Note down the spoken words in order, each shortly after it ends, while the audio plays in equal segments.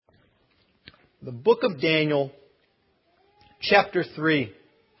the book of Daniel, chapter 3.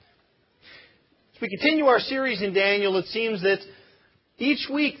 As we continue our series in Daniel, it seems that each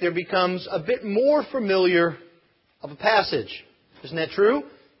week there becomes a bit more familiar of a passage. Isn't that true?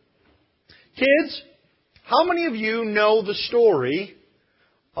 Kids, how many of you know the story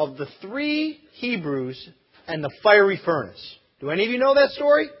of the 3 Hebrews and the fiery furnace? Do any of you know that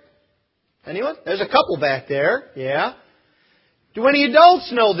story? Anyone? There's a couple back there. Yeah. Do any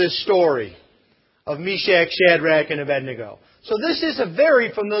adults know this story of Meshach, Shadrach, and Abednego? So this is a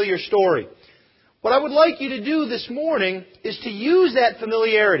very familiar story. What I would like you to do this morning is to use that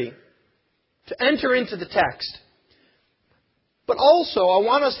familiarity to enter into the text. But also, I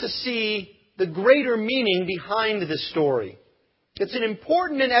want us to see the greater meaning behind this story. It's an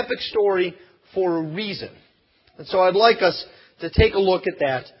important and epic story for a reason. And so I'd like us to take a look at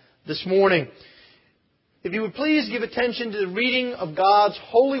that this morning. If you would please give attention to the reading of God's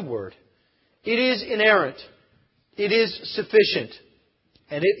holy word. It is inerrant. It is sufficient.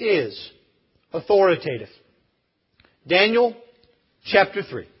 And it is authoritative. Daniel chapter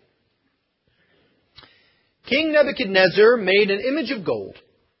 3. King Nebuchadnezzar made an image of gold,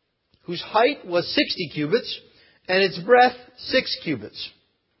 whose height was 60 cubits, and its breadth 6 cubits.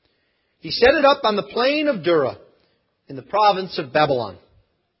 He set it up on the plain of Dura, in the province of Babylon.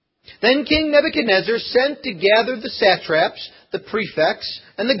 Then King Nebuchadnezzar sent to gather the satraps, the prefects,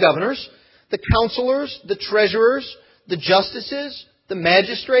 and the governors, the counselors, the treasurers, the justices, the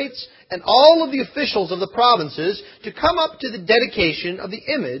magistrates, and all of the officials of the provinces to come up to the dedication of the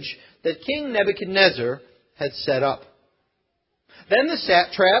image that King Nebuchadnezzar had set up. Then the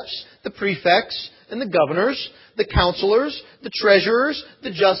satraps, the prefects, and the governors, the counselors, the treasurers,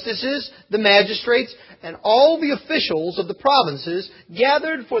 the justices, the magistrates, and all the officials of the provinces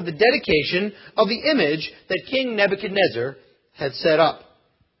gathered for the dedication of the image that King Nebuchadnezzar had set up.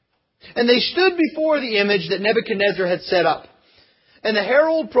 And they stood before the image that Nebuchadnezzar had set up. And the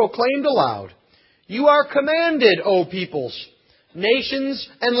herald proclaimed aloud, "You are commanded, O peoples, nations,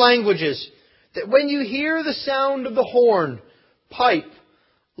 and languages, that when you hear the sound of the horn, pipe,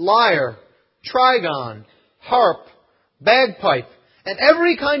 lyre, trigon, harp, bagpipe, and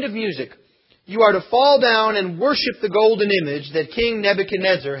every kind of music, you are to fall down and worship the golden image that King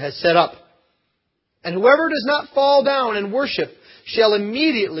Nebuchadnezzar has set up. And whoever does not fall down and worship shall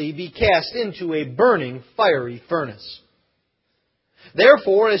immediately be cast into a burning fiery furnace."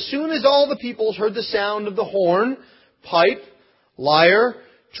 Therefore, as soon as all the peoples heard the sound of the horn, pipe, lyre,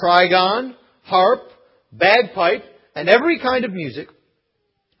 trigon, harp, bagpipe, and every kind of music,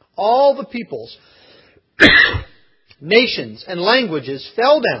 all the peoples, nations, and languages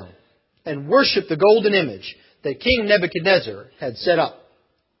fell down and worshipped the golden image that King Nebuchadnezzar had set up.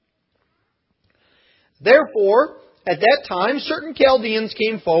 Therefore, at that time, certain Chaldeans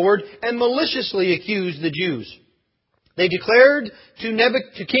came forward and maliciously accused the Jews. They declared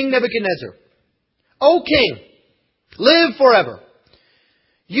to King Nebuchadnezzar, "O king, live forever.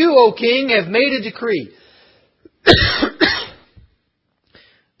 You, O king, have made a decree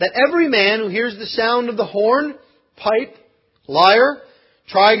that every man who hears the sound of the horn, pipe, lyre,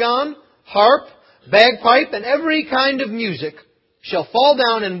 trigon, harp, bagpipe, and every kind of music shall fall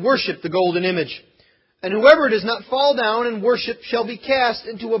down and worship the golden image. And whoever does not fall down and worship shall be cast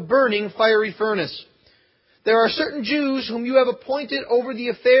into a burning fiery furnace. There are certain Jews whom you have appointed over the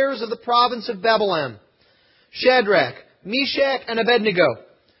affairs of the province of Babylon: Shadrach, Meshach, and Abednego.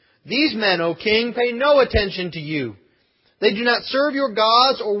 These men, O king, pay no attention to you. They do not serve your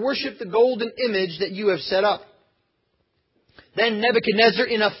gods or worship the golden image that you have set up." Then Nebuchadnezzar,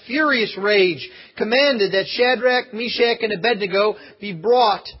 in a furious rage, commanded that Shadrach, Meshach, and Abednego be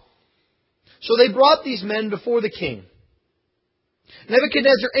brought. So they brought these men before the king.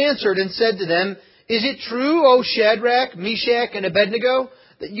 Nebuchadnezzar answered and said to them, "Is it true, O Shadrach, Meshach, and Abednego,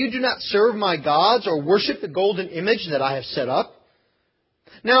 that you do not serve my gods or worship the golden image that I have set up?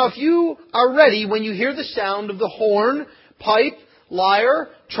 Now if you are ready when you hear the sound of the horn, pipe, lyre,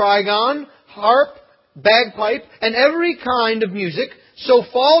 trigon, harp, bagpipe, and every kind of music, so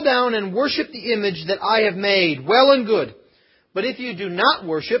fall down and worship the image that I have made, well and good. But if you do not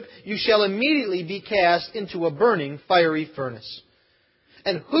worship, you shall immediately be cast into a burning fiery furnace.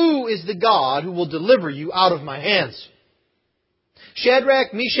 And who is the God who will deliver you out of my hands?"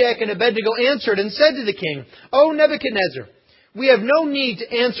 Shadrach, Meshach, and Abednego answered and said to the king, "O Nebuchadnezzar, we have no need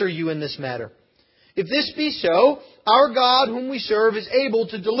to answer you in this matter. If this be so, our God whom we serve is able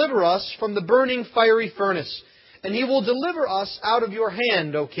to deliver us from the burning fiery furnace, and He will deliver us out of your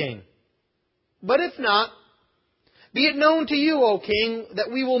hand, O king. But if not, be it known to you, O king,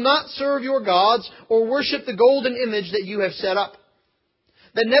 that we will not serve your gods or worship the golden image that you have set up.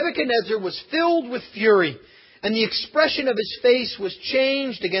 Then Nebuchadnezzar was filled with fury, and the expression of his face was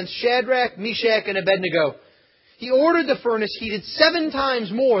changed against Shadrach, Meshach, and Abednego. He ordered the furnace heated 7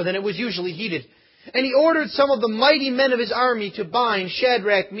 times more than it was usually heated. And he ordered some of the mighty men of his army to bind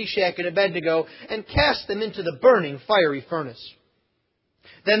Shadrach, Meshach, and Abednego and cast them into the burning fiery furnace.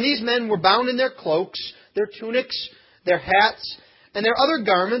 Then these men were bound in their cloaks, their tunics, their hats, and their other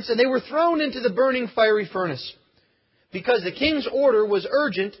garments, and they were thrown into the burning fiery furnace. Because the king's order was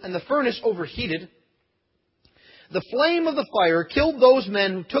urgent and the furnace overheated, the flame of the fire killed those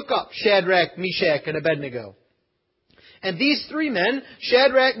men who took up Shadrach, Meshach, and Abednego. And these 3 men,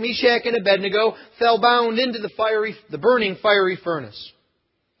 Shadrach, Meshach, and Abednego, fell bound into the burning fiery furnace.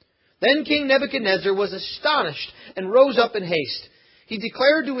 Then King Nebuchadnezzar was astonished and rose up in haste. He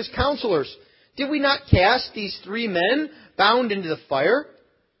declared to his counselors, "Did we not cast these 3 men bound into the fire?"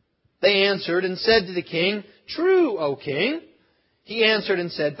 They answered and said to the king, "True, O king." He answered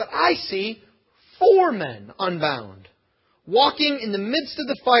and said, "But I see 4 men unbound, walking in the midst of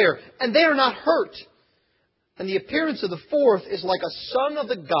the fire, and they are not hurt. And the appearance of the 4th is like a son of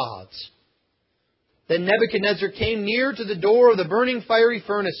the gods." Then Nebuchadnezzar came near to the door of the burning fiery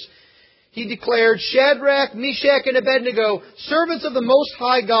furnace. He declared, "Shadrach, Meshach, and Abednego, servants of the Most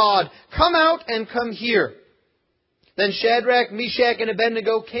High God, come out and come here." Then Shadrach, Meshach, and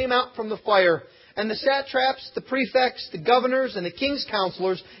Abednego came out from the fire, and the satraps, the prefects, the governors, and the king's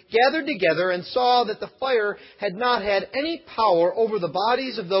counselors gathered together and saw that the fire had not had any power over the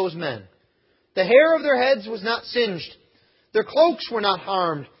bodies of those men. The hair of their heads was not singed, their cloaks were not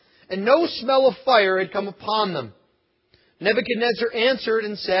harmed, and no smell of fire had come upon them. Nebuchadnezzar answered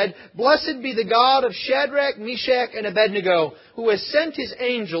and said, "Blessed be the God of Shadrach, Meshach, and Abednego, who has sent His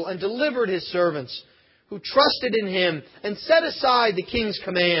angel and delivered His servants, who trusted in Him and set aside the king's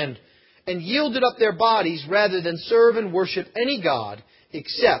command, and yielded up their bodies rather than serve and worship any god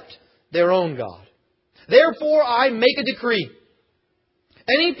except their own God. Therefore I make a decree.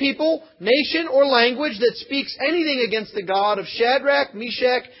 Any people, nation, or language that speaks anything against the God of Shadrach,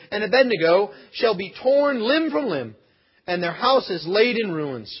 Meshach, and Abednego shall be torn limb from limb, and their houses laid in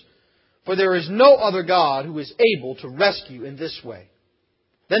ruins. For there is no other God who is able to rescue in this way."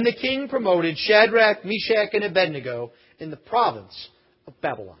 Then the king promoted Shadrach, Meshach, and Abednego in the province of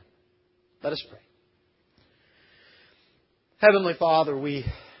Babylon. Let us pray. Heavenly Father, we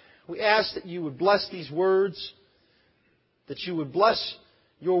ask that you would bless these words, that you would bless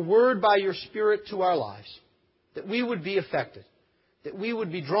your word by your Spirit to our lives, that we would be affected, that we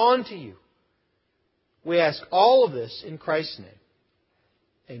would be drawn to you. We ask all of this in Christ's name.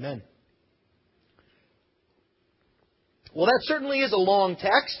 Amen. Well, that certainly is a long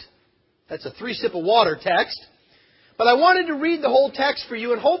text. That's a 3-sip-of-water text. But I wanted to read the whole text for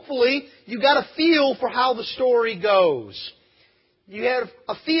you, and hopefully you got a feel for how the story goes. You have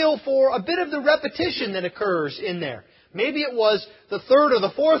a feel for a bit of the repetition that occurs in there. Maybe it was the 3rd or the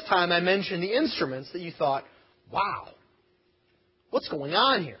 4th time I mentioned the instruments that you thought, wow, what's going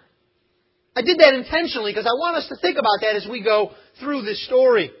on here? I did that intentionally because I want us to think about that as we go through this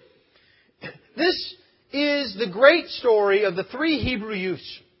story. This is the great story of the 3 Hebrew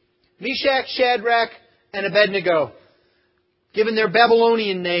youths, Meshach, Shadrach, and Abednego, given their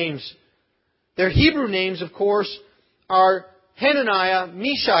Babylonian names. Their Hebrew names, of course, are Hananiah,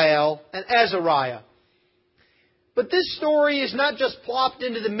 Mishael, and Azariah. But this story is not just plopped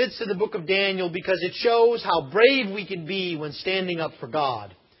into the midst of the book of Daniel because it shows how brave we can be when standing up for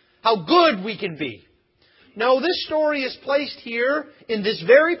God. How good we can be. No, this story is placed here in this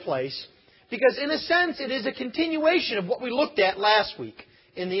very place because in a sense it is a continuation of what we looked at last week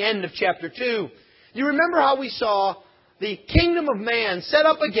in the end of chapter 2. You remember how we saw the kingdom of man set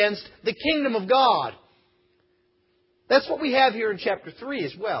up against the kingdom of God. That's what we have here in chapter 3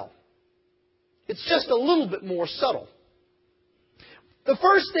 as well. It's just a little bit more subtle. The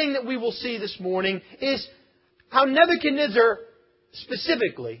first thing that we will see this morning is how Nebuchadnezzar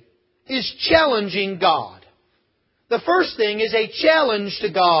specifically is challenging God. The first thing is a challenge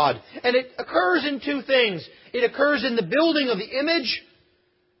to God. And it occurs in 2 things. It occurs in the building of the image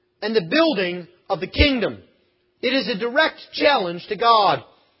and the building of the kingdom. It is a direct challenge to God.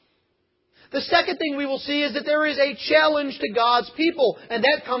 The second thing we will see is that there is a challenge to God's people, and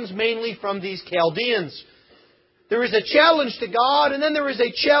that comes mainly from these Chaldeans. There is a challenge to God, and then there is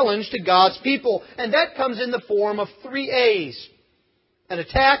a challenge to God's people, and that comes in the form of 3 A's. An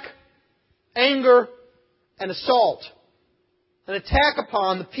attack, anger, and assault. An attack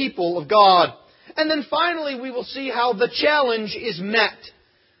upon the people of God. And then finally we will see how the challenge is met.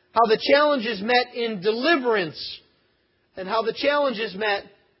 How the challenge is met in deliverance, and how the challenge is met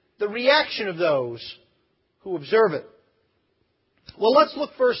the reaction of those who observe it. Well, let's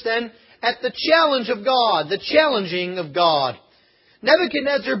look first then at the challenge of God, the challenging of God.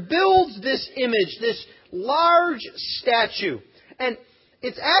 Nebuchadnezzar builds this image, this large statue. And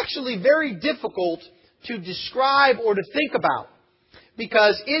it's actually very difficult to describe or to think about,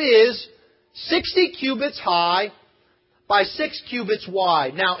 because it is 60 cubits high by 6 cubits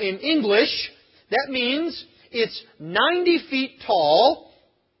wide. Now, in English, that means it's 90 feet tall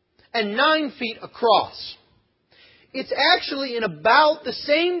and 9 feet across. It's actually in about the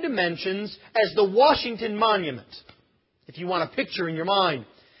same dimensions as the Washington Monument, if you want a picture in your mind.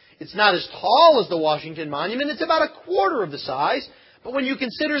 It's not as tall as the Washington Monument. It's about a quarter of the size. But when you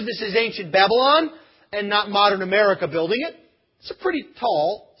consider this is ancient Babylon and not modern America building it, it's a pretty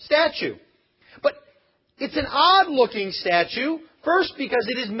tall statue. But it's an odd-looking statue, first because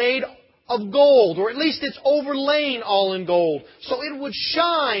it is made of gold, or at least it's overlain all in gold, so it would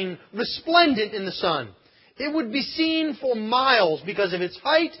shine resplendent in the sun. It would be seen for miles because of its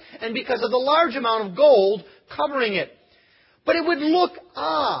height and because of the large amount of gold covering it. But it would look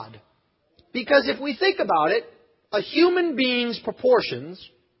odd, because if we think about it, a human being's proportions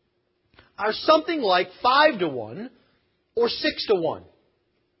are something like 5-to-1 or 6-to-1,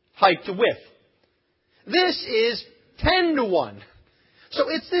 height to width. This is 10-to-1. So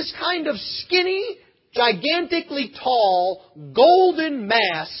it's this kind of skinny, gigantically tall, golden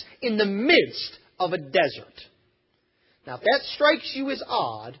mass in the midst of a desert. Now, if that strikes you as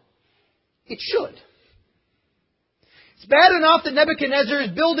odd, it should. It's bad enough that Nebuchadnezzar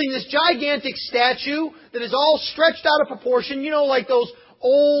is building this gigantic statue that is all stretched out of proportion. You know, like those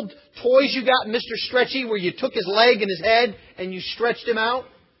old toys you got in Mr. Stretchy where you took his leg and his head and you stretched him out.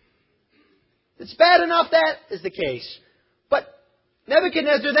 It's bad enough that is the case. But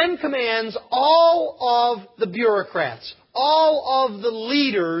Nebuchadnezzar then commands all of the bureaucrats, all of the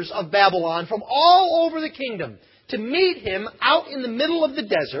leaders of Babylon from all over the kingdom to meet him out in the middle of the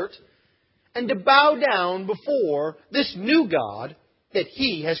desert and to bow down before this new God that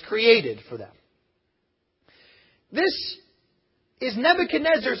he has created for them. This is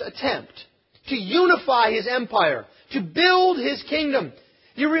Nebuchadnezzar's attempt to unify his empire, to build his kingdom.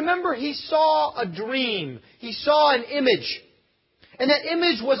 You remember he saw a dream. He saw an image. And that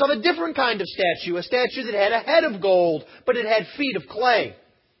image was of a different kind of statue, a statue that had a head of gold, but it had feet of clay.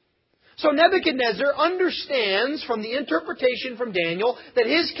 So Nebuchadnezzar understands from the interpretation from Daniel that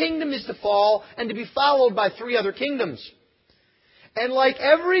his kingdom is to fall and to be followed by 3 other kingdoms. And like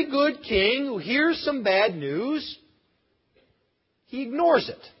every good king who hears some bad news, he ignores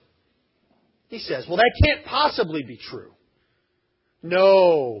it. He says, well, that can't possibly be true.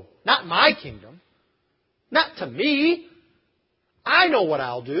 No, not my kingdom. Not to me. I know what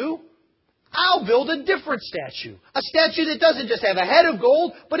I'll do. I'll build a different statue. A statue that doesn't just have a head of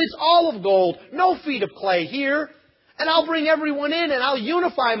gold, but it's all of gold. No feet of clay here. And I'll bring everyone in and I'll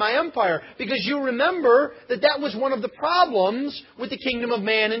unify my empire. Because you remember that that was one of the problems with the kingdom of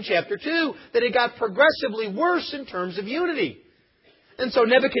man in chapter 2. That it got progressively worse in terms of unity. And so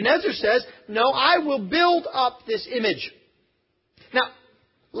Nebuchadnezzar says, no, I will build up this image. Now,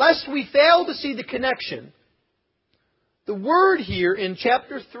 lest we fail to see the connection, the word here in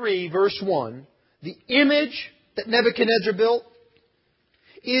chapter 3, verse 1, the image that Nebuchadnezzar built,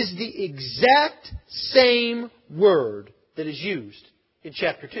 is the exact same word that is used in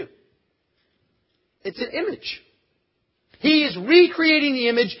chapter 2. It's an image. He is recreating the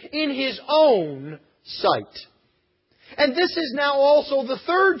image in his own sight. And this is now also the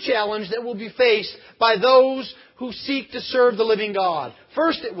third challenge that will be faced by those who seek to serve the living God.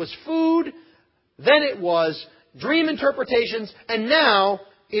 First it was food, then it was dream interpretations, and now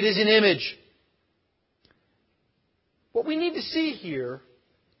it is an image. What we need to see here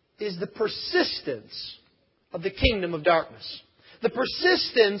is the persistence of the kingdom of darkness. The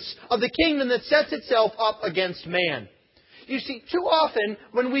persistence of the kingdom that sets itself up against man. You see, too often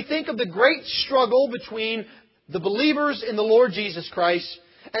when we think of the great struggle between the believers in the Lord Jesus Christ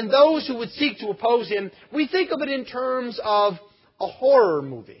and those who would seek to oppose Him, we think of it in terms of a horror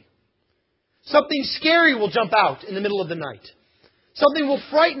movie. Something scary will jump out in the middle of the night. Something will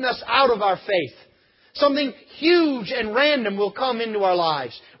frighten us out of our faith. Something huge and random will come into our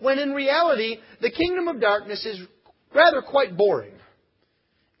lives. When in reality, the kingdom of darkness is rather quite boring.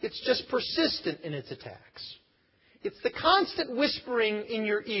 It's just persistent in its attacks. It's the constant whispering in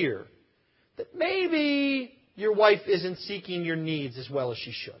your ear that maybe your wife isn't seeking your needs as well as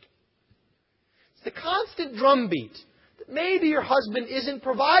she should. It's the constant drumbeat that maybe your husband isn't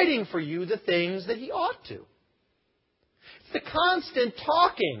providing for you the things that he ought to. It's the constant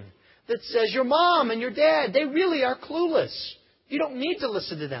talking that says your mom and your dad, they really are clueless. You don't need to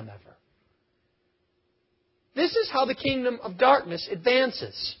listen to them ever. This is how the kingdom of darkness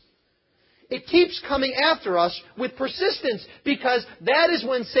advances. It keeps coming after us with persistence because that is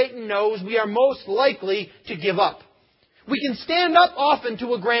when Satan knows we are most likely to give up. We can stand up often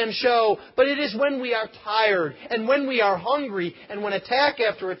to a grand show, but it is when we are tired and when we are hungry and when attack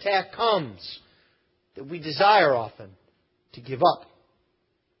after attack comes that we desire often to give up.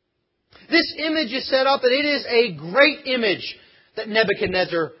 This image is set up, and it is a great image that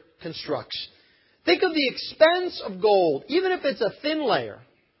Nebuchadnezzar constructs. Think of the expense of gold, even if it's a thin layer.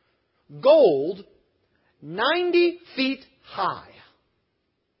 Gold, 90 feet high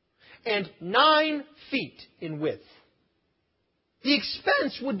and 9 feet in width. The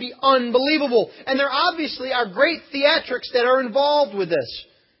expense would be unbelievable. And there obviously are great theatrics that are involved with this.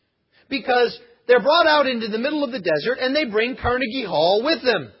 Because they're brought out into the middle of the desert and they bring Carnegie Hall with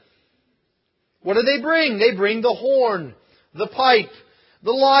them. What do they bring? They bring the horn, the pipe,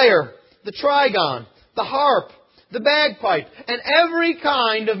 the lyre, the trigon, the harp, the bagpipe, and every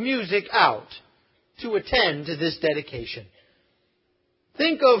kind of music out to attend to this dedication.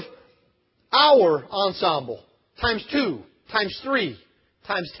 Think of our ensemble times 2, times 3,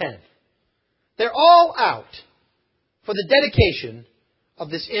 times 10. They're all out for the dedication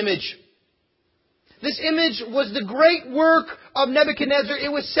of this image. This image was the great work of Nebuchadnezzar.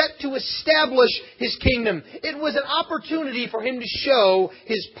 It was set to establish his kingdom. It was an opportunity for him to show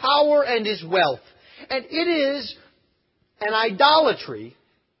his power and his wealth. And it is an idolatry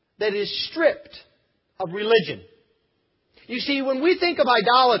that is stripped of religion. You see, when we think of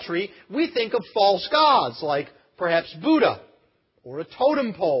idolatry, we think of false gods, like perhaps Buddha, or a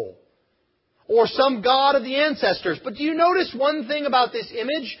totem pole, or some god of the ancestors. But do you notice one thing about this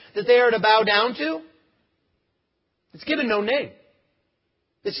image that they are to bow down to? It's given no name.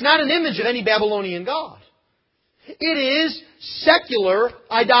 It's not an image of any Babylonian god. It is secular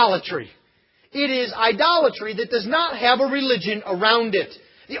idolatry. It is idolatry that does not have a religion around it.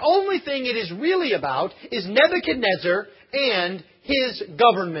 The only thing it is really about is Nebuchadnezzar and his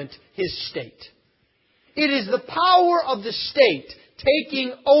government, his state. It is the power of the state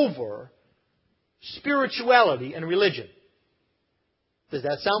taking over spirituality and religion. Does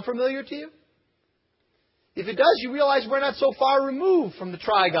that sound familiar to you? If it does, you realize we're not so far removed from the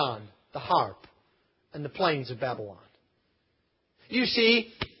trigon, the harp, and the plains of Babylon. You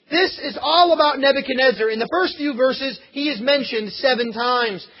see, this is all about Nebuchadnezzar. In the first few verses, he is mentioned 7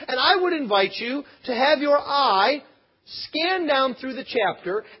 times. And I would invite you to have your eye scan down through the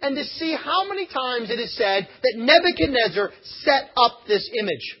chapter and to see how many times it is said that Nebuchadnezzar set up this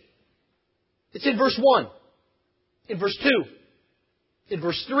image. It's in verse 1, in verse 2, in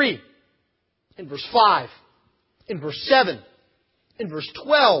verse 3, in verse 5, in verse 7, in verse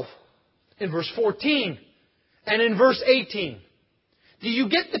 12, in verse 14, and in verse 18. Do you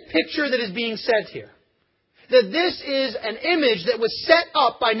get the picture that is being said here? That this is an image that was set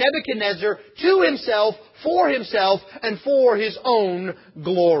up by Nebuchadnezzar to himself, and for his own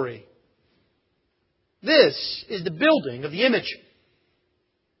glory. This is the building of the image.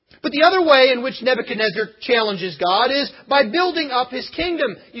 But the other way in which Nebuchadnezzar challenges God is by building up his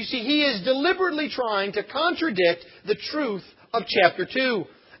kingdom. You see, he is deliberately trying to contradict the truth of chapter 2.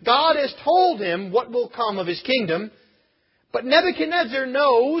 God has told him what will come of his kingdom, but Nebuchadnezzar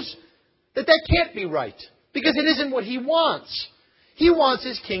knows that that can't be right, because it isn't what he wants. He wants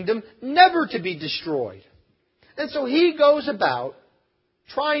his kingdom never to be destroyed. And so he goes about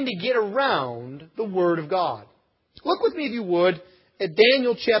trying to get around the Word of God. Look with me, if you would, at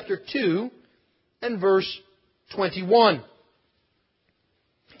Daniel chapter 2 and verse 21.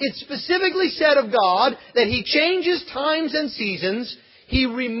 It's specifically said of God that He changes times and seasons, He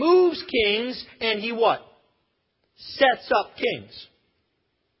removes kings, and He what? Sets up kings.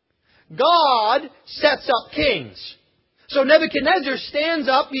 God sets up kings. So Nebuchadnezzar stands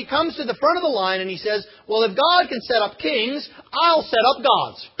up, he comes to the front of the line and he says, well, if God can set up kings, I'll set up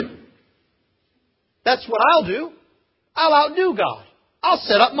gods. That's what I'll do. I'll outdo God. I'll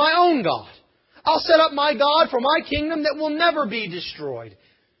set up my own God. I'll set up my God for my kingdom that will never be destroyed.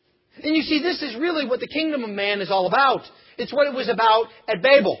 And you see, this is really what the kingdom of man is all about. It's what it was about at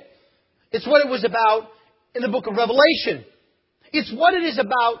Babel. It's what it was about in the book of Revelation. It's what it is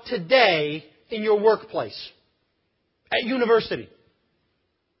about today in your workplace, at university,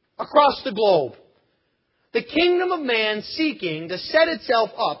 across the globe. The kingdom of man seeking to set itself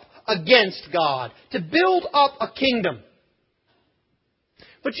up against God, to build up a kingdom.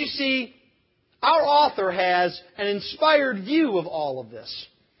 But you see, our author has an inspired view of all of this.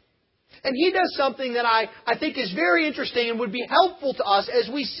 And he does something that I think is very interesting and would be helpful to us as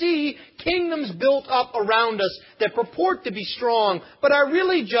we see kingdoms built up around us that purport to be strong, but are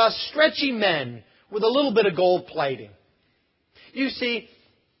really just stretchy men with a little bit of gold plating. You see,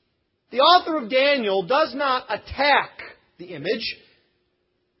 the author of Daniel does not attack the image.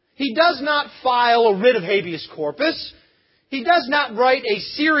 He does not file a writ of habeas corpus. He does not write a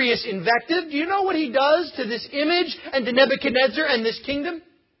serious invective. Do you know what he does to this image and to Nebuchadnezzar and this kingdom?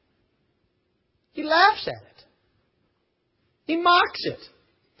 He laughs at it. He mocks it.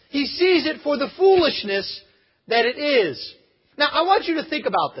 He sees it for the foolishness that it is. Now, I want you to think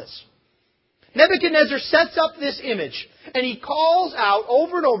about this. Nebuchadnezzar sets up this image, and he calls out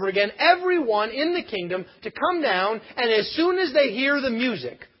over and over again everyone in the kingdom to come down, and as soon as they hear the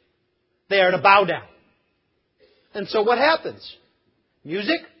music, they are to bow down. And so what happens?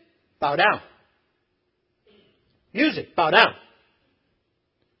 Music, bow down. Music, bow down.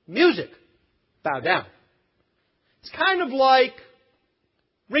 Music, bow down. It's kind of like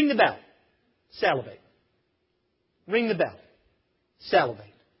ring the bell, salivate. Ring the bell, salivate.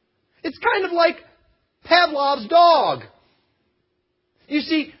 It's kind of like Pavlov's dog. You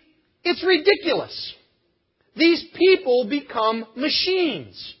see, it's ridiculous. These people become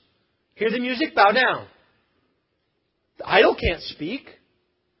machines. Hear the music, bow down. The idol can't speak.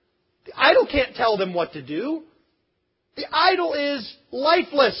 The idol can't tell them what to do. The idol is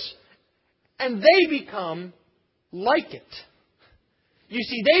lifeless. And they become like it. You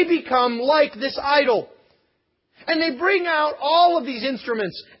see, they become like this idol. And they bring out all of these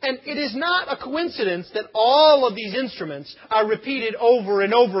instruments. And it is not a coincidence that all of these instruments are repeated over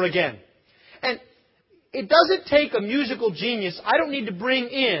and over again. And it doesn't take a musical genius. I don't need to bring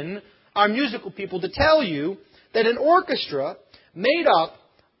in our musical people to tell you that an orchestra made up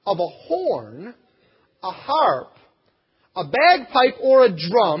of a horn, a harp, a bagpipe or a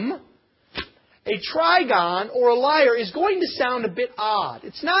drum, a trigon or a lyre is going to sound a bit odd.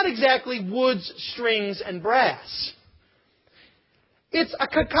 It's not exactly woods, strings, and brass. It's a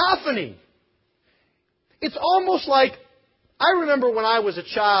cacophony. It's almost like, I remember when I was a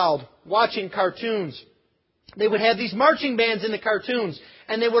child watching cartoons, they would have these marching bands in the cartoons,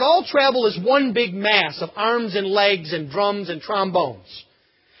 and they would all travel as one big mass of arms and legs and drums and trombones.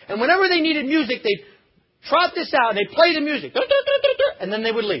 And whenever they needed music, they'd trot this out, and they'd play the music, and then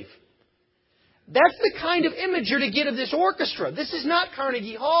they would leave. That's the kind of image you're to get of this orchestra. This is not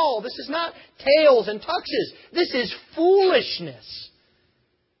Carnegie Hall. This is not tails and tuxes. This is foolishness.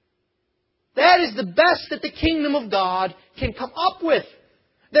 That is the best that the kingdom of God can come up with.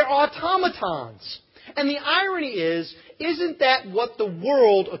 They're automatons. And the irony is, isn't that what the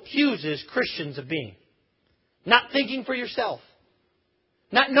world accuses Christians of being? Not thinking for yourself.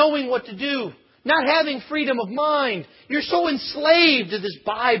 Not knowing what to do. Not having freedom of mind. You're so enslaved to this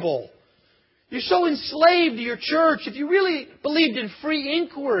Bible. You're so enslaved to your church. If you really believed in free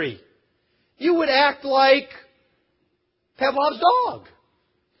inquiry, you would act like Pavlov's dog.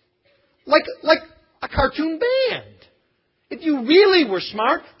 Like a cartoon band. If you really were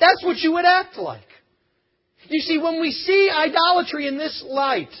smart, that's what you would act like. You see, when we see idolatry in this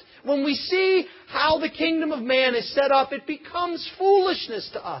light, when we see how the kingdom of man is set up, it becomes foolishness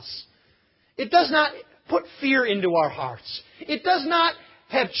to us. It does not put fear into our hearts. It does not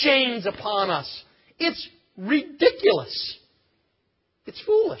have chains upon us. It's ridiculous. It's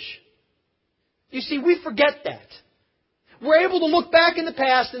foolish. You see, we forget that. We're able to look back in the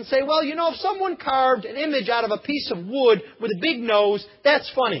past and say, well, you know, if someone carved an image out of a piece of wood with a big nose, that's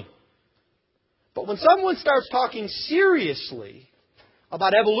funny. But when someone starts talking seriously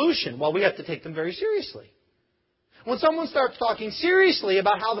about evolution, well, we have to take them very seriously. When someone starts talking seriously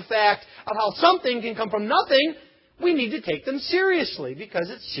about how the fact of how something can come from nothing, we need to take them seriously because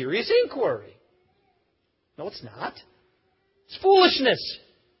it's serious inquiry. No, it's not. It's foolishness.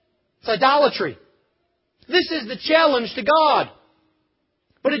 It's idolatry. This is the challenge to God.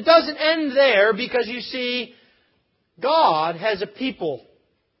 But it doesn't end there because, you see, God has a people.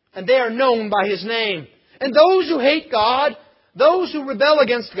 And they are known by His name. And those who hate God, those who rebel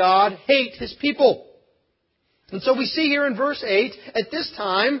against God, hate His people. And so we see here in verse 8, at this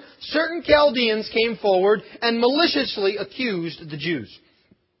time, certain Chaldeans came forward and maliciously accused the Jews.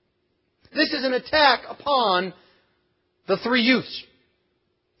 This is an attack upon the three youths.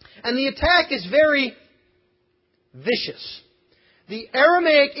 And the attack is very vicious. The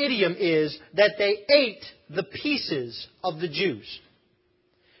Aramaic idiom is that they ate the pieces of the Jews.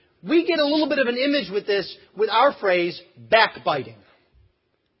 We get a little bit of an image with this, with our phrase, backbiting.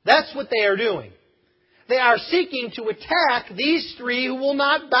 That's what they are doing. They are seeking to attack these three who will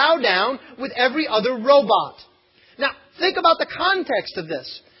not bow down with every other robot. Now, think about the context of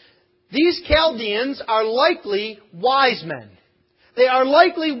this. These Chaldeans are likely wise men. They are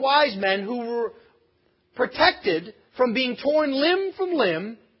likely wise men who were protected from being torn limb from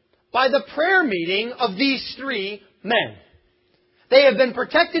limb by the prayer meeting of these three men. They have been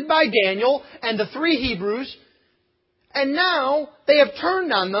protected by Daniel and the three Hebrews, and now they have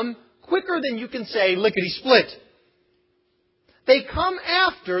turned on them quicker than you can say lickety-split. They come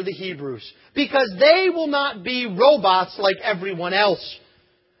after the Hebrews because they will not be robots like everyone else.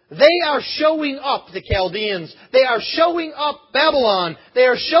 They are showing up the Chaldeans. They are showing up Babylon. They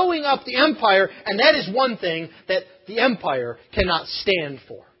are showing up the empire, and that is one thing that the empire cannot stand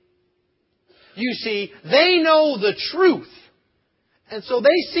for. You see, they know the truth, and so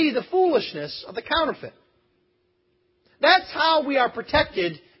they see the foolishness of the counterfeit. That's how we are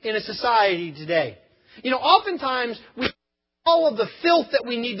protected in a society today. Oftentimes we have all of the filth that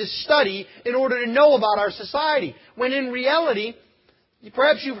we need to study in order to know about our society, when in reality,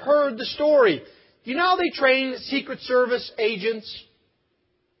 perhaps you've heard the story. You know how they train Secret Service agents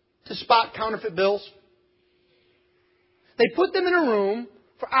to spot counterfeit bills? They put them in a room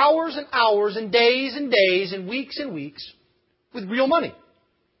for hours and hours and days and weeks with real money.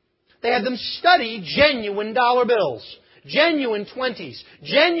 They have them study genuine dollar bills, genuine 20s,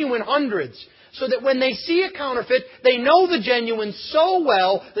 genuine hundreds, so that when they see a counterfeit, they know the genuine so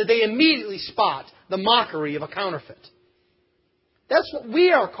well that they immediately spot the mockery of a counterfeit. That's what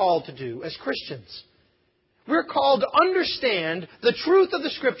we are called to do as Christians. We're called to understand the truth of the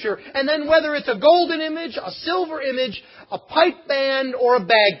Scripture, and then whether it's a golden image, a silver image, a pipe band, or a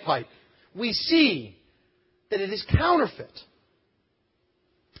bagpipe, we see that it is counterfeit.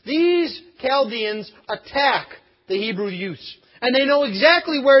 These Chaldeans attack the Hebrew youths, and they know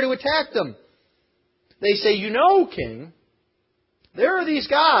exactly where to attack them. They say, King, there are these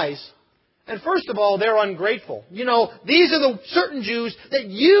guys, and first of all, they're ungrateful. These are the certain Jews that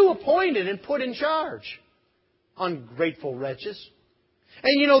you appointed and put in charge. Ungrateful wretches.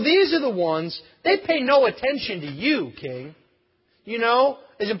 And these are the ones, they pay no attention to you, King.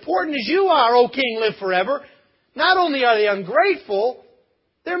 As important as you are, O King, live forever. Not only are they ungrateful,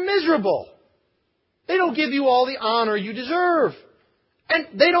 they're miserable. They don't give you all the honor you deserve.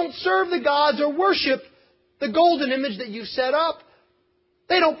 And they don't serve the gods or worship the golden image that you set up.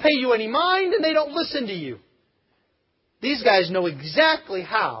 They don't pay you any mind, and they don't listen to you. These guys know exactly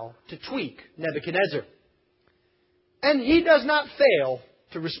how to tweak Nebuchadnezzar. And he does not fail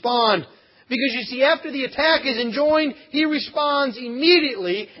to respond. Because you see, after the attack is enjoined, he responds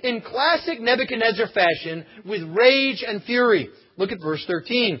immediately in classic Nebuchadnezzar fashion with rage and fury. Look at verse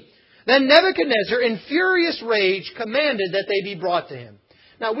 13. Then Nebuchadnezzar, in furious rage, commanded that they be brought to him.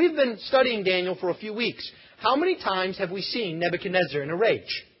 Now, we've been studying Daniel for a few weeks. How many times have we seen Nebuchadnezzar in a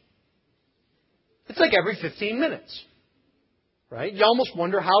rage? It's like every 15 minutes. Right? You almost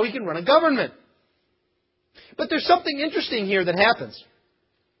wonder how he can run a government. But there's something interesting here that happens.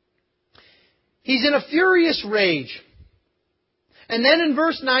 He's in a furious rage. And then in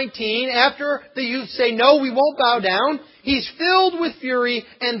verse 19, after the youth say, no, we won't bow down, he's filled with fury,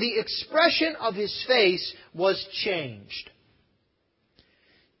 and the expression of his face was changed.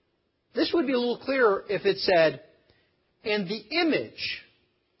 This would be a little clearer if it said, and the image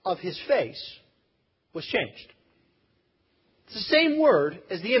of his face was changed. It's the same word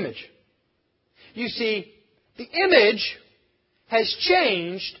as the image. You see, the image has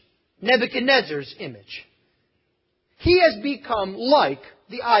changed Nebuchadnezzar's image. He has become like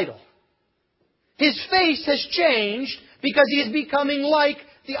the idol. His face has changed because he is becoming like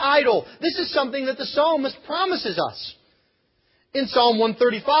the idol. This is something that the psalmist promises us. In Psalm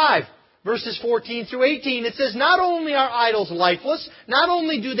 135, verses 14 through 18, it says, not only are idols lifeless, not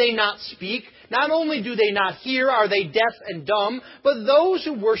only do they not speak, not only do they not hear, are they deaf and dumb, but those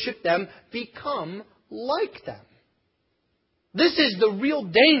who worship them become like them. This is the real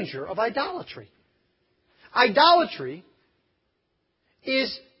danger of idolatry. Idolatry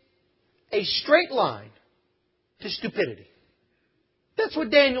is a straight line to stupidity. That's what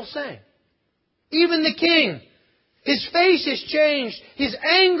Daniel's saying. Even the king, his face has changed, his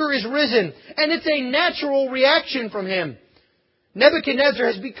anger is risen, and it's a natural reaction from him. Nebuchadnezzar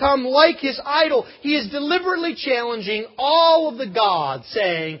has become like his idol. He is deliberately challenging all of the gods,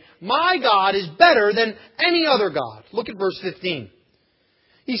 saying, my God is better than any other god. Look at verse 15.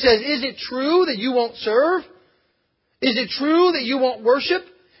 He says, is it true that you won't serve? Is it true that you won't worship?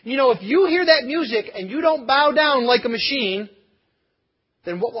 If you hear that music and you don't bow down like a machine,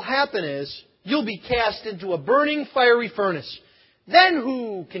 then what will happen is you'll be cast into a burning fiery furnace. Then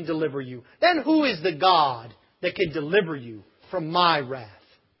who can deliver you? Then who is the God that can deliver you from my wrath?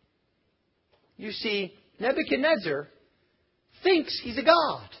 You see, Nebuchadnezzar thinks he's a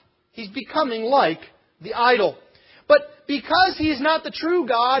god. He's becoming like the idol. But because he is not the true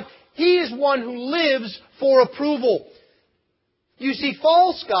God, he is one who lives for approval. You see,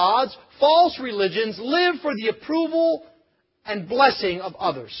 false gods, false religions live for the approval and blessing of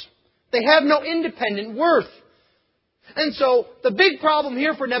others. They have no independent worth. And so, the big problem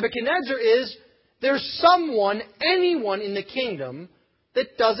here for Nebuchadnezzar is there's anyone in the kingdom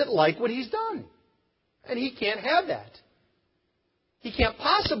that doesn't like what he's done. And he can't have that. He can't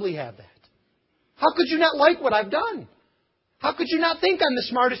possibly have that. How could you not like what I've done? How could you not think I'm the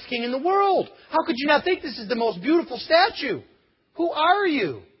smartest king in the world? How could you not think this is the most beautiful statue? Who are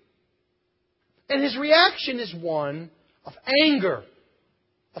you? And his reaction is one of anger,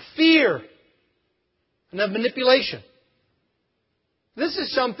 of fear, and of manipulation. This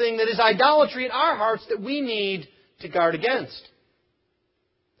is something that is idolatry in our hearts that we need to guard against.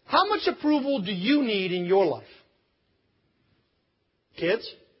 How much approval do you need in your life?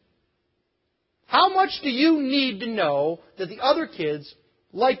 Kids? How much do you need to know that the other kids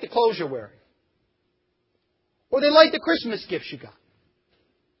like the clothes you're wearing? Or they like the Christmas gifts you got?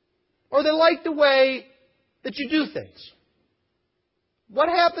 Or they like the way that you do things? What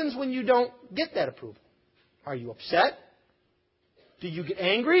happens when you don't get that approval? Are you upset? Do you get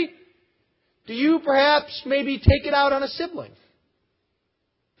angry? Do you perhaps maybe take it out on a sibling?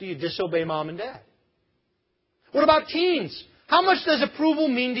 Do you disobey mom and dad? What about teens? How much does approval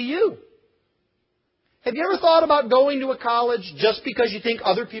mean to you? Have you ever thought about going to a college just because you think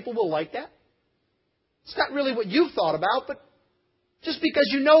other people will like that? It's not really what you've thought about, but just because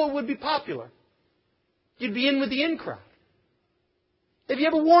you know it would be popular. You'd be in with the in crowd. Have you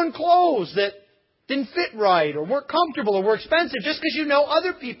ever worn clothes that didn't fit right or weren't comfortable or were expensive just because you know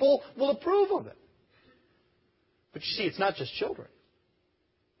other people will approve of it? But you see, it's not just children.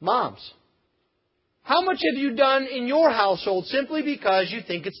 Moms, how much have you done in your household simply because you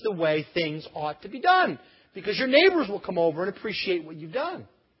think it's the way things ought to be done? Because your neighbors will come over and appreciate what you've done.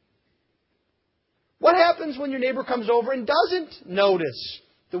 What happens when your neighbor comes over and doesn't notice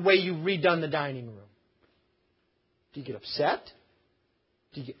the way you've redone the dining room? Do you get upset?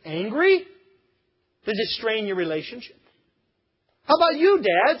 Do you get angry? Does it strain your relationship? How about you,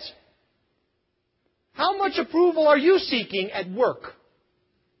 dads? How much approval are you seeking at work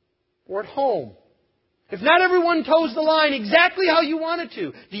or at home? If not everyone toes the line exactly how you want it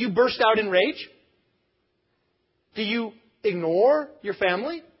to, do you burst out in rage? Do you ignore your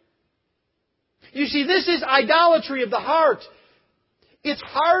family? You see, this is idolatry of the heart. It's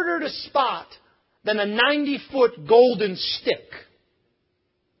harder to spot than a 90-foot golden stick.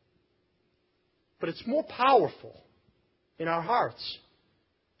 But it's more powerful in our hearts.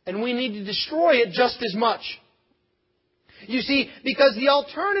 And we need to destroy it just as much. You see, because the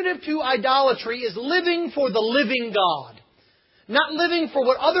alternative to idolatry is living for the living God. Not living for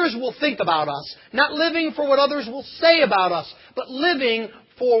what others will think about us. Not living for what others will say about us. But living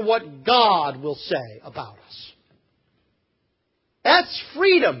for what God will say about us. That's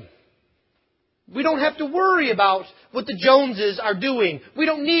freedom. We don't have to worry about what the Joneses are doing. We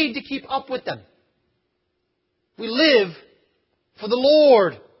don't need to keep up with them. We live for the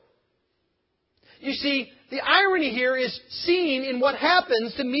Lord. You see, the irony here is seen in what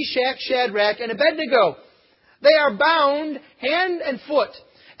happens to Meshach, Shadrach, and Abednego. They are bound hand and foot.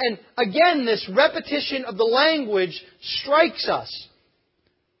 And again, this repetition of the language strikes us.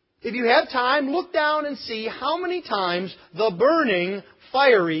 If you have time, look down and see how many times the burning,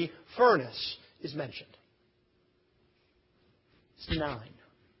 fiery furnace is mentioned. It's 9.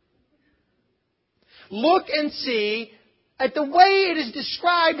 Look and see at the way it is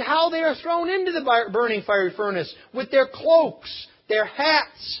described how they are thrown into the burning fiery furnace with their cloaks, their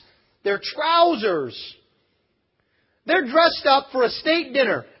hats, their trousers. They're dressed up for a state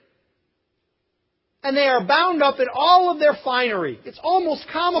dinner. And they are bound up in all of their finery. It's almost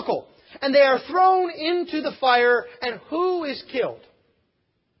comical. And they are thrown into the fire, and who is killed?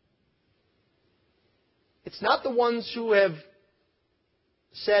 It's not the ones who have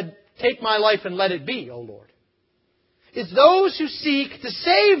said, "Take my life and let it be, O Lord." It's those who seek to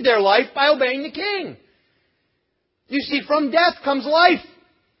save their life by obeying the king. You see, from death comes life.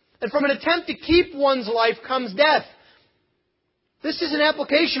 And from an attempt to keep one's life comes death. This is an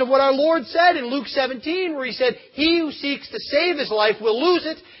application of what our Lord said in Luke 17, where He said, "He who seeks to save his life will lose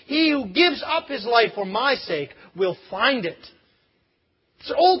it. He who gives up his life for my sake will find it." It's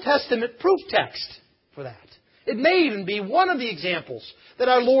an Old Testament proof text for that. It may even be one of the examples that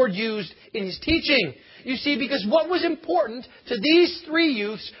our Lord used in His teaching. You see, because what was important to these 3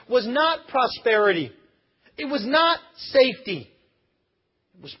 youths was not prosperity. It was not safety.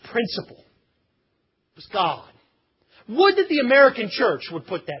 It was principle. It was God. Would that the American church would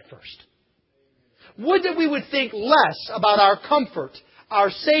put that first. Would that we would think less about our comfort,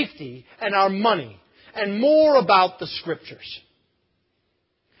 our safety, and our money, and more about the Scriptures.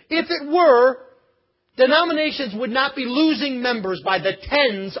 If it were, denominations would not be losing members by the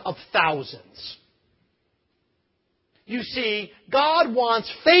tens of thousands. You see, God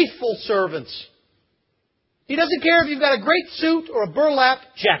wants faithful servants. He doesn't care if you've got a great suit or a burlap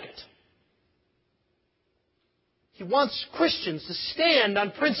jacket. He wants Christians to stand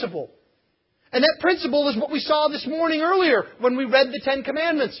on principle. And that principle is what we saw this morning earlier when we read the Ten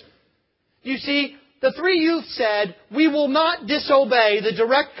Commandments. You see, the three youths said, we will not disobey the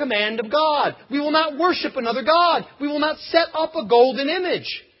direct command of God. We will not worship another God. We will not set up a golden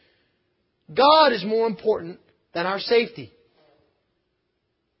image. God is more important than our safety.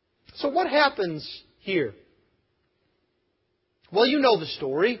 So what happens here? Well, you know the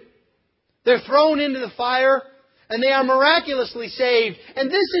story. They're thrown into the fire and they are miraculously saved. And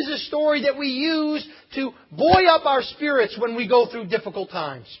this is a story that we use to buoy up our spirits when we go through difficult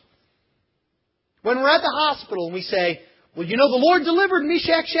times. When we're at the hospital and we say, well, you know, the Lord delivered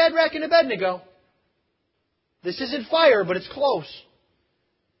Meshach, Shadrach, and Abednego. This isn't fire, but it's close.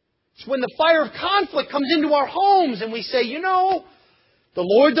 It's when the fire of conflict comes into our homes and we say, you know, the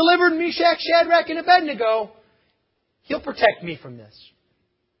Lord delivered Meshach, Shadrach, and Abednego. He'll protect me from this.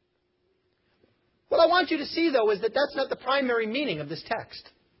 What I want you to see, though, is that that's not the primary meaning of this text.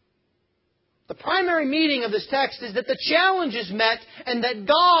 The primary meaning of this text is that the challenge is met and that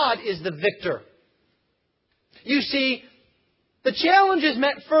God is the victor. You see, the challenge is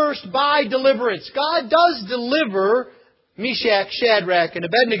met first by deliverance. God does deliver Meshach, Shadrach, and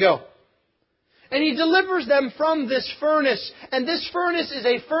Abednego. And He delivers them from this furnace. And this furnace is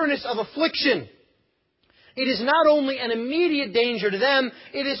a furnace of affliction. It is not only an immediate danger to them,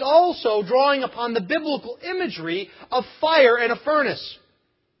 it is also drawing upon the biblical imagery of fire and a furnace.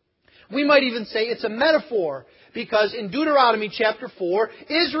 We might even say it's a metaphor, because in Deuteronomy chapter 4,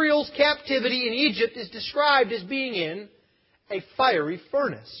 Israel's captivity in Egypt is described as being in a fiery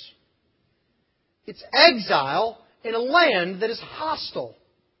furnace. It's exile in a land that is hostile.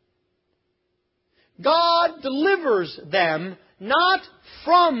 God delivers them not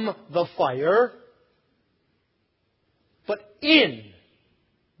from the fire, but in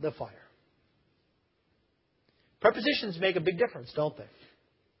the fire. Prepositions make a big difference, don't they?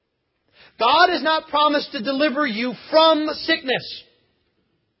 God has not promised to deliver you from sickness.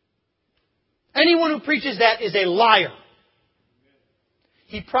 Anyone who preaches that is a liar.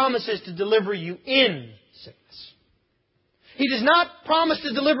 He promises to deliver you in sickness. He does not promise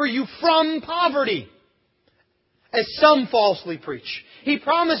to deliver you from poverty, as some falsely preach. He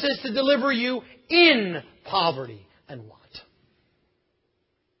promises to deliver you in poverty and want.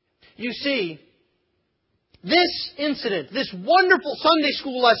 You see, this incident, this wonderful Sunday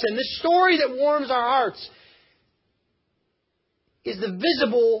school lesson, this story that warms our hearts, is the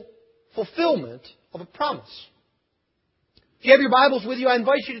visible fulfillment of a promise. If you have your Bibles with you, I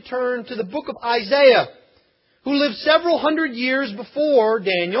invite you to turn to the book of Isaiah, who lived several hundred years before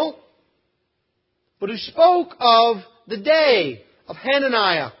Daniel, but who spoke of the day of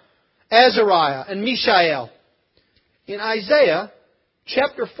Hananiah, Azariah, and Mishael. In Isaiah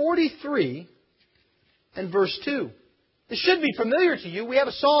chapter 43 and verse 2. This should be familiar to you. We have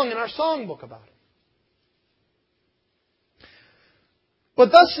a song in our songbook about it.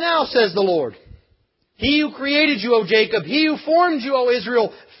 But thus now, says the Lord, He who created you, O Jacob, He who formed you, O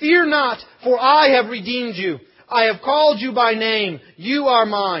Israel, fear not, for I have redeemed you. I have called you by name. You are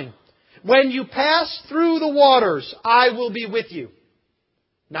mine. When you pass through the waters, I will be with you.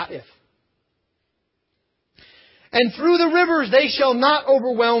 Not if. And through the rivers, they shall not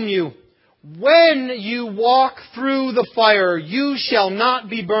overwhelm you. When you walk through the fire, you shall not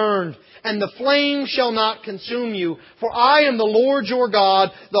be burned, and the flame shall not consume you. For I am the Lord your God,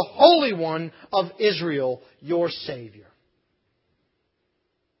 the Holy One of Israel, your Savior.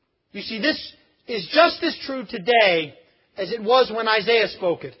 You see, this is just as true today as it was when Isaiah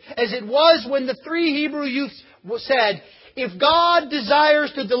spoke it. As it was when the three Hebrew youths said, if God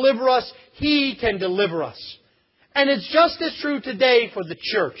desires to deliver us, He can deliver us. And it's just as true today for the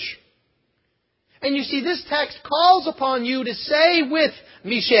church. And you see, this text calls upon you to say with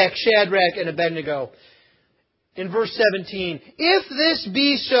Meshach, Shadrach, and Abednego, in verse 17, if this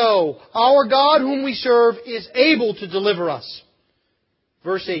be so, our God whom we serve is able to deliver us.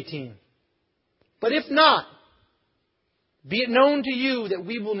 Verse 18, but if not, be it known to you that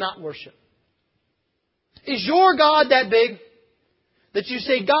we will not worship. Is your God that big that you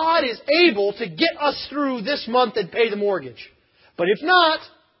say God is able to get us through this month and pay the mortgage? But if not,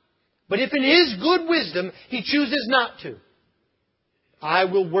 but if in His good wisdom He chooses not to, I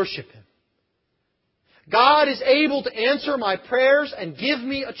will worship Him. God is able to answer my prayers and give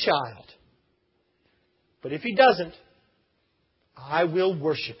me a child. But if He doesn't, I will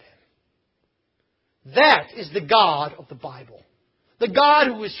worship Him. That is the God of the Bible. The God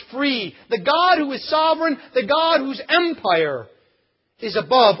who is free. The God who is sovereign. The God whose empire is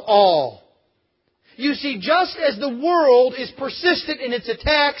above all. You see, just as the world is persistent in its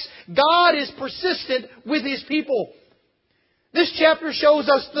attacks, God is persistent with His people. This chapter shows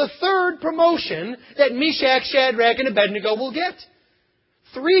us the third promotion that Meshach, Shadrach, and Abednego will get.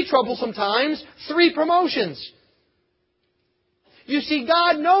 3 troublesome times, 3 promotions. You see,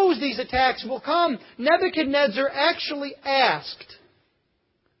 God knows these attacks will come. Nebuchadnezzar actually asked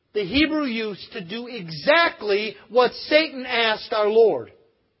the Hebrew youths to do exactly what Satan asked our Lord.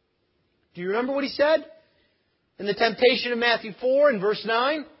 Do you remember what he said? In the temptation of Matthew 4 and verse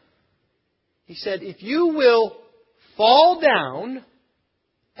 9, He said, if you will fall down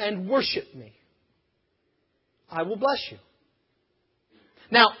and worship Me, I will bless you.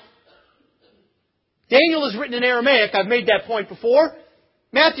 Now, Daniel is written in Aramaic. I've made that point before.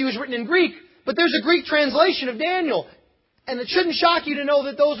 Matthew is written in Greek. But there's a Greek translation of Daniel. And it shouldn't shock you to know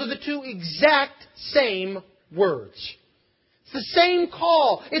that those are the 2 exact same words. It's the same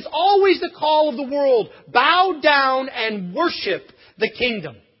call. It's always the call of the world. Bow down and worship the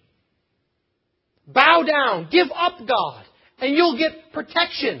kingdom. Bow down. Give up God. And you'll get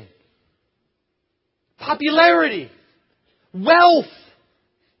protection, popularity, wealth.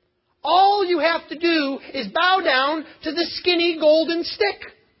 All you have to do is bow down to the skinny golden stick.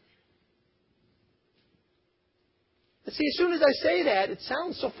 But see, as soon as I say that, it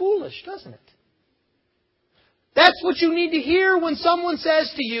sounds so foolish, doesn't it? That's what you need to hear when someone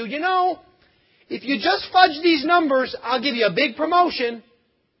says to you, you know, if you just fudge these numbers, I'll give you a big promotion.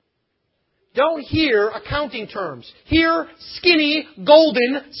 Don't hear accounting terms. Hear skinny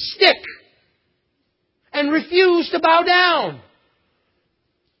golden stick. And refuse to bow down.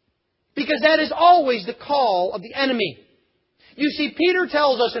 Because that is always the call of the enemy. You see, Peter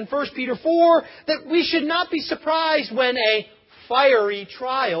tells us in 1 Peter 4 that we should not be surprised when a fiery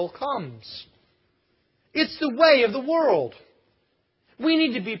trial comes. It's the way of the world. We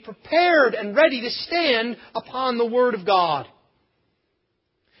need to be prepared and ready to stand upon the Word of God.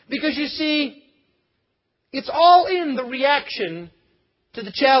 Because you see, it's all in the reaction to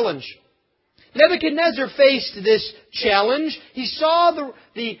the challenge. Nebuchadnezzar faced this challenge. He saw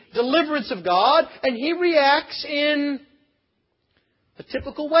the deliverance of God, and he reacts in a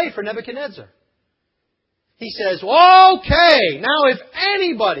typical way for Nebuchadnezzar. He says, okay, now if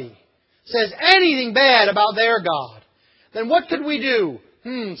anybody says anything bad about their God, then what could we do?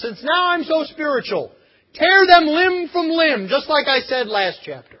 Since now I'm so spiritual, tear them limb from limb, just like I said last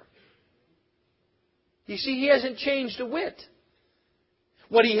chapter. You see, he hasn't changed a whit.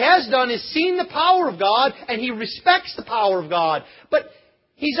 What he has done is seen the power of God, and he respects the power of God. But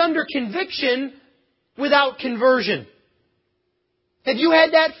he's under conviction without conversion. Have you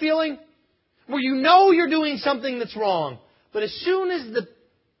had that feeling? Where you know you're doing something that's wrong, but as soon as the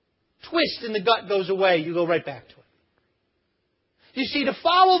twist in the gut goes away, you go right back to it. You see, to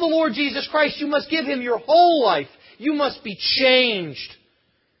follow the Lord Jesus Christ, you must give Him your whole life. You must be changed.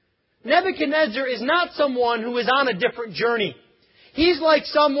 Nebuchadnezzar is not someone who is on a different journey. He's like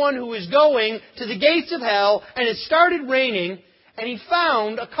someone who is going to the gates of hell, and it started raining, and he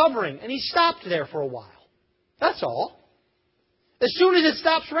found a covering, and he stopped there for a while. That's all. As soon as it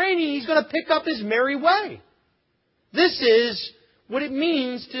stops raining, he's going to pick up his merry way. This is what it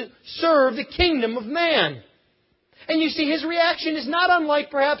means to serve the kingdom of man. And you see, his reaction is not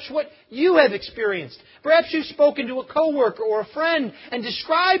unlike perhaps what you have experienced. Perhaps you've spoken to a coworker or a friend and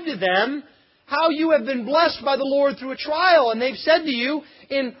described to them how you have been blessed by the Lord through a trial, and they've said to you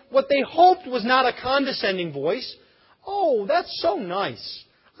in what they hoped was not a condescending voice, "Oh, that's so nice.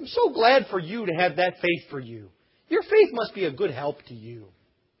 I'm so glad for you to have that faith for you. Your faith must be a good help to you."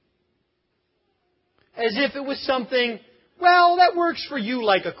 As if it was something, well, that works for you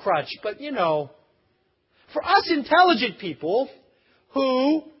like a crutch, but you know, for us intelligent people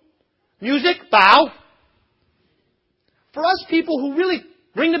who, music, bow. For us people who really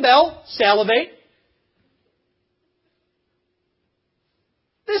ring the bell, salivate.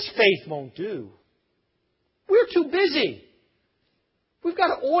 This faith won't do. We're too busy. We've got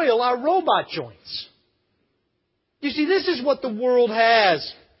to oil our robot joints. You see, this is what the world has.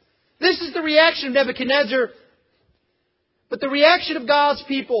 This is the reaction of Nebuchadnezzar. But the reaction of God's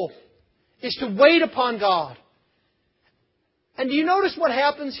people is to wait upon God. And do you notice what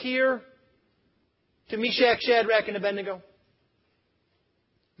happens here to Meshach, Shadrach, and Abednego?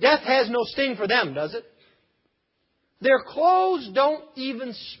 Death has no sting for them, does it? Their clothes don't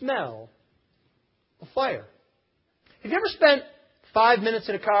even smell of fire. Have you ever spent 5 minutes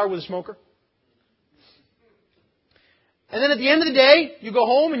in a car with a smoker? And then at the end of the day, you go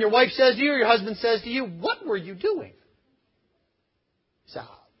home and your wife says to you, or your husband says to you, what were you doing? You say,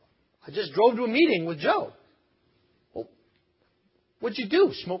 I just drove to a meeting with Joe. Well, what'd you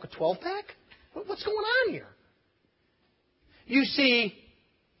do? Smoke a 12-pack? What's going on here? You see,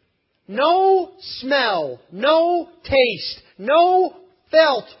 no smell, no taste, no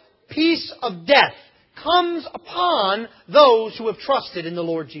felt peace of death comes upon those who have trusted in the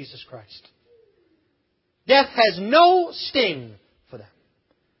Lord Jesus Christ. Death has no sting for them,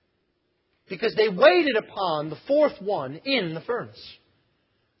 because they waited upon the fourth one in the furnace,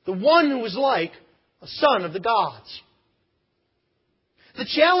 the one who was like a son of the gods. The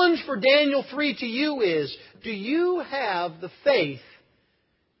challenge for Daniel 3 to you is, do you have the faith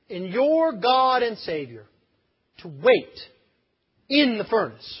in your God and Savior to wait in the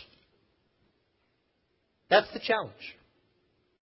furnace? That's the challenge.